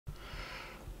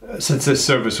Since this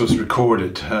service was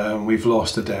recorded, we've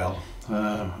lost Adele.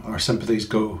 Our sympathies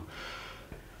go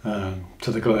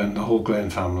to the whole Glenn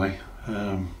family.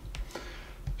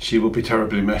 She will be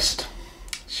terribly missed.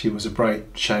 She was a bright,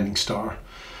 shining star,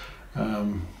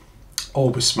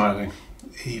 always smiling,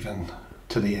 even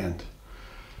to the end.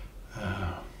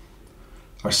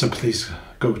 Our sympathies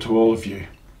go to all of you,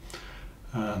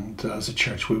 and as a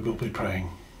church we will be praying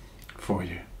for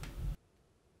you.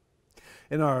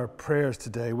 In our prayers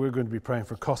today, we're going to be praying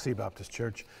for Cossey Baptist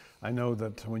Church. I know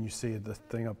that when you see the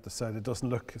thing up the side, it doesn't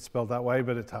look spelled that way,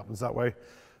 but it happens that way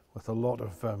with a lot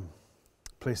of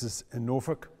places in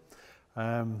Norfolk.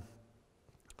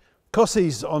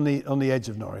 Cossey's on the edge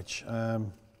of Norwich.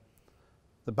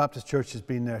 The Baptist Church has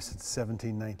been there since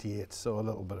 1798, so a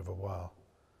little bit of a while.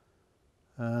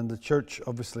 And the church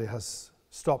obviously has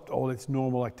stopped all its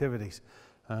normal activities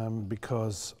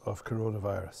because of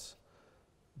coronavirus.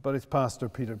 But its pastor,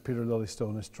 Peter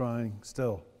Lillystone, is trying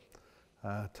still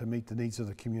to meet the needs of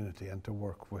the community and to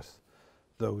work with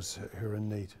those who are in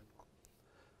need.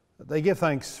 They give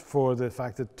thanks for the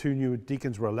fact that 2 new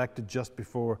deacons were elected just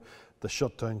before the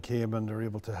shutdown came, and are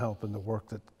able to help in the work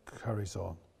that carries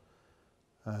on.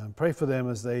 Pray for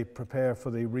them as they prepare for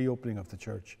the reopening of the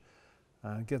church.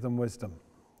 Give them wisdom,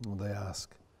 they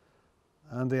ask.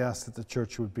 And they ask that the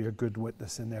church would be a good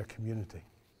witness in their community.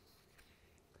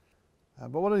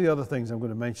 But one of the other things I'm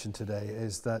going to mention today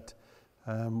is that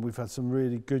we've had some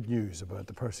really good news about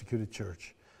the persecuted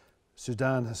church.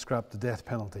 Sudan has scrapped the death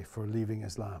penalty for leaving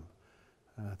Islam.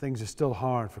 Things are still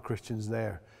hard for Christians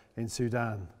there in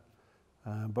Sudan,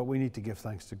 but we need to give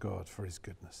thanks to God for his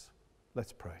goodness.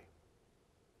 Let's pray.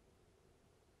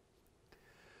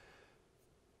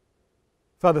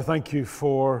 Father, thank you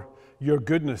for your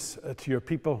goodness to your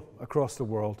people across the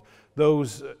world,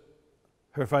 those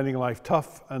who are finding life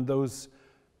tough and those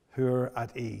who are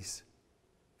at ease.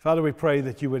 Father, we pray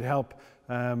that you would help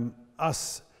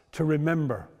us to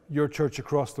remember your church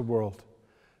across the world,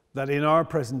 that in our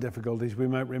present difficulties we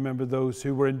might remember those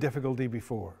who were in difficulty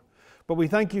before. But we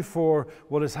thank you for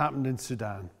what has happened in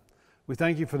Sudan. We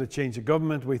thank you for the change of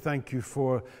government. We thank you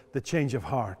for the change of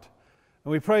heart.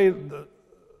 And we pray,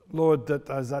 Lord, that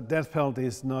as that death penalty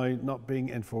is now not being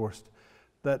enforced,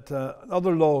 that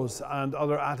other laws and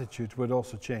other attitudes would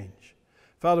also change.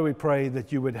 Father, we pray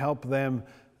that you would help them,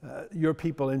 your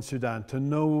people in Sudan, to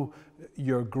know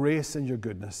your grace and your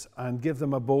goodness, and give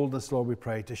them a boldness, Lord, we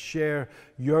pray, to share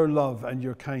your love and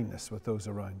your kindness with those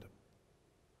around them.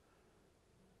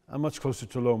 And much closer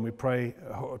to home,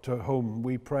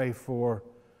 we pray for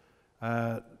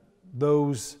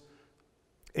those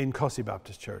in Cossey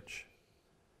Baptist Church.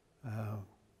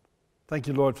 Thank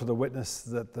you, Lord, for the witness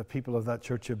that the people of that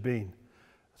church have been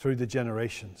through the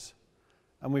generations.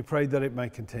 And we pray that it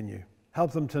might continue.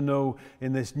 Help them to know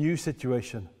in this new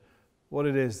situation what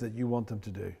it is that you want them to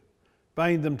do.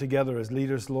 Bind them together as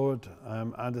leaders, Lord,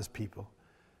 and as people.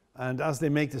 And as they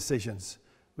make decisions,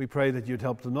 we pray that you'd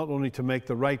help them not only to make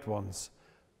the right ones,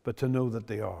 but to know that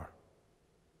they are.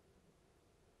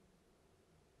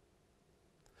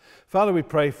 Father, we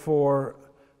pray for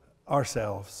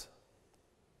ourselves.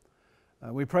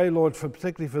 We pray, Lord,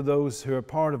 particularly for those who are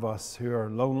part of us, who are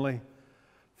lonely,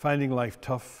 finding life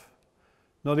tough,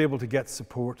 not able to get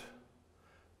support,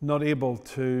 not able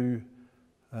to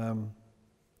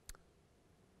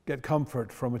get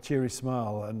comfort from a cheery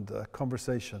smile and a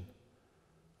conversation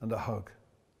and a hug.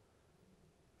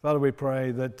 Father, we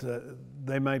pray that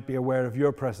they might be aware of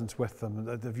your presence with them,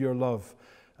 of your love,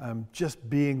 just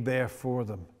being there for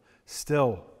them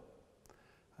still.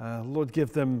 Lord,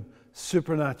 give them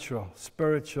supernatural,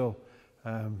 spiritual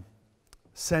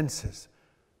senses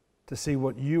to see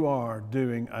what you are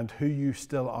doing and who you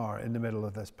still are in the middle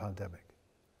of this pandemic.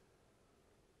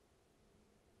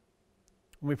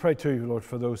 And we pray too, Lord,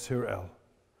 for those who are ill.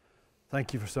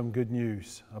 Thank you for some good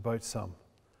news about some.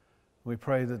 We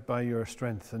pray that by your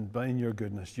strength and by your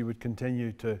goodness, you would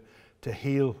continue to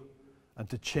heal and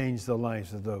to change the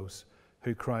lives of those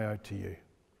who cry out to you.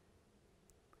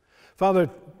 Father,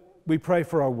 we pray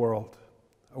for our world,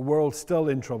 a world still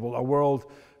in trouble, a world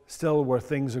still where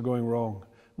things are going wrong,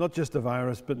 not just the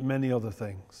virus, but many other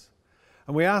things.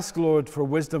 And we ask, Lord, for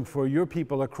wisdom for your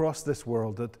people across this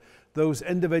world, that those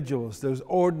individuals, those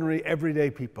ordinary, everyday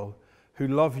people who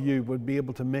love you would be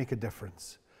able to make a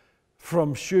difference.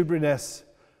 From Shoeburyness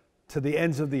to the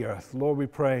ends of the earth, Lord, we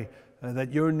pray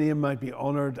that your name might be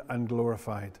honored and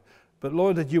glorified. But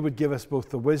Lord, that you would give us both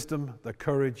the wisdom, the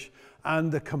courage,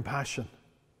 and the compassion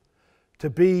to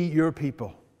be your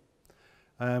people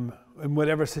in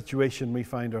whatever situation we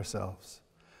find ourselves.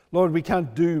 Lord, we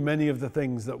can't do many of the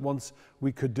things that once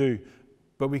we could do,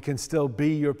 but we can still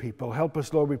be your people. Help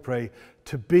us, Lord, we pray,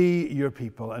 to be your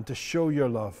people and to show your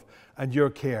love and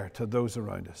your care to those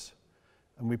around us.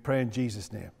 And we pray in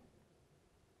Jesus' name.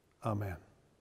 Amen.